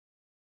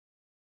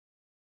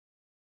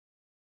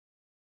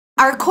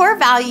Our core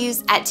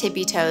values at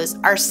Tippy Toes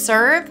are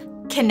serve,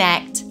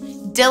 connect,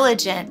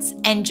 diligence,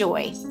 and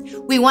joy.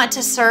 We want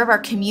to serve our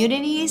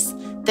communities,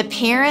 the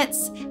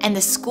parents, and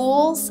the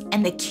schools,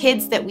 and the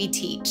kids that we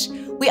teach.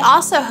 We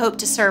also hope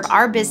to serve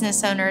our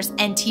business owners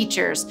and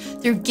teachers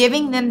through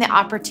giving them the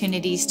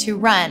opportunities to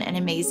run an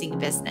amazing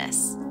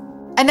business.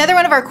 Another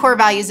one of our core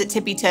values at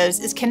Tippy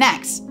Toes is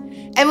connect.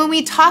 And when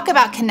we talk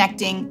about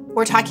connecting,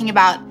 we're talking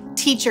about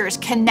teachers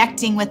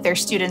connecting with their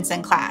students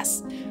in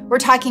class. We're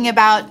talking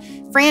about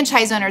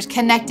franchise owners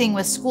connecting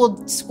with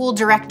school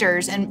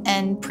directors and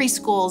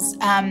preschools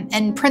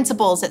and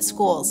principals at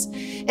schools.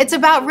 It's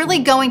about really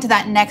going to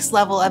that next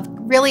level of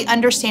really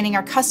understanding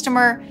our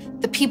customer,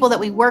 the people that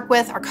we work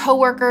with, our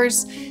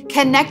coworkers,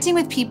 connecting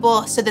with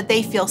people so that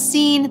they feel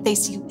seen, they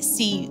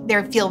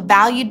feel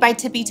valued by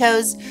Tippy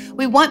Toes.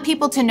 We want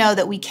people to know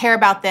that we care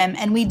about them,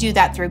 and we do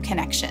that through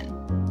connection.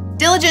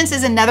 Diligence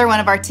is another one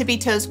of our Tippy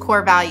Toes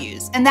core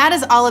values, and that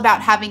is all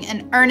about having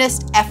an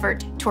earnest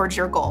effort towards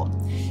your goal.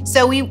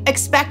 So we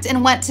expect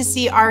and want to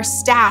see our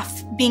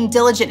staff being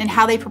diligent in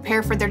how they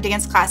prepare for their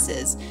dance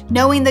classes,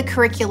 knowing the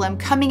curriculum,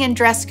 coming in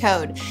dress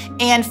code,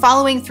 and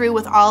following through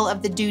with all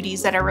of the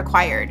duties that are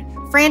required.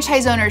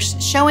 Franchise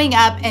owners showing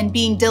up and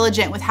being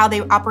diligent with how they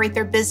operate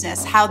their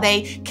business, how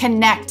they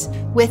connect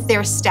with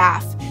their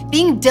staff.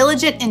 Being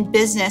diligent in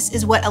business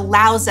is what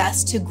allows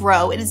us to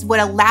grow. It is what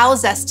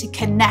allows us to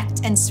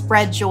connect and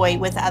spread joy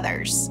with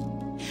others.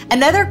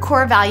 Another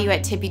core value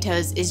at Tippy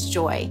Toes is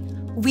joy.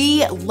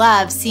 We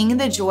love seeing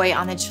the joy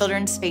on the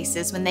children's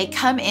faces when they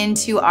come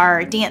into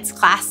our dance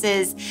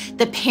classes,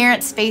 the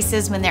parents'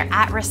 faces when they're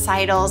at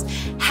recitals,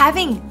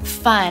 having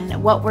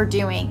fun what we're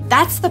doing.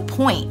 That's the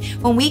point.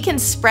 When we can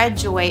spread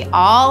joy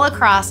all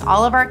across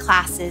all of our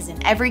classes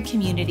in every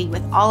community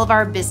with all of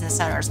our business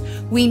owners,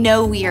 we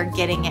know we are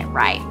getting it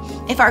right.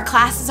 If our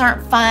classes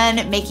aren't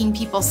fun, making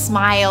people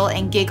smile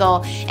and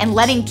giggle and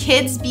letting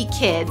kids be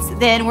kids,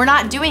 then we're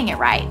not doing it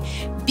right.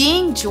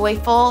 Being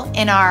joyful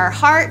in our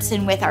hearts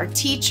and with our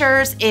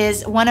teachers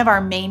is one of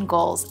our main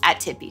goals at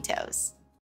Tippy Toes.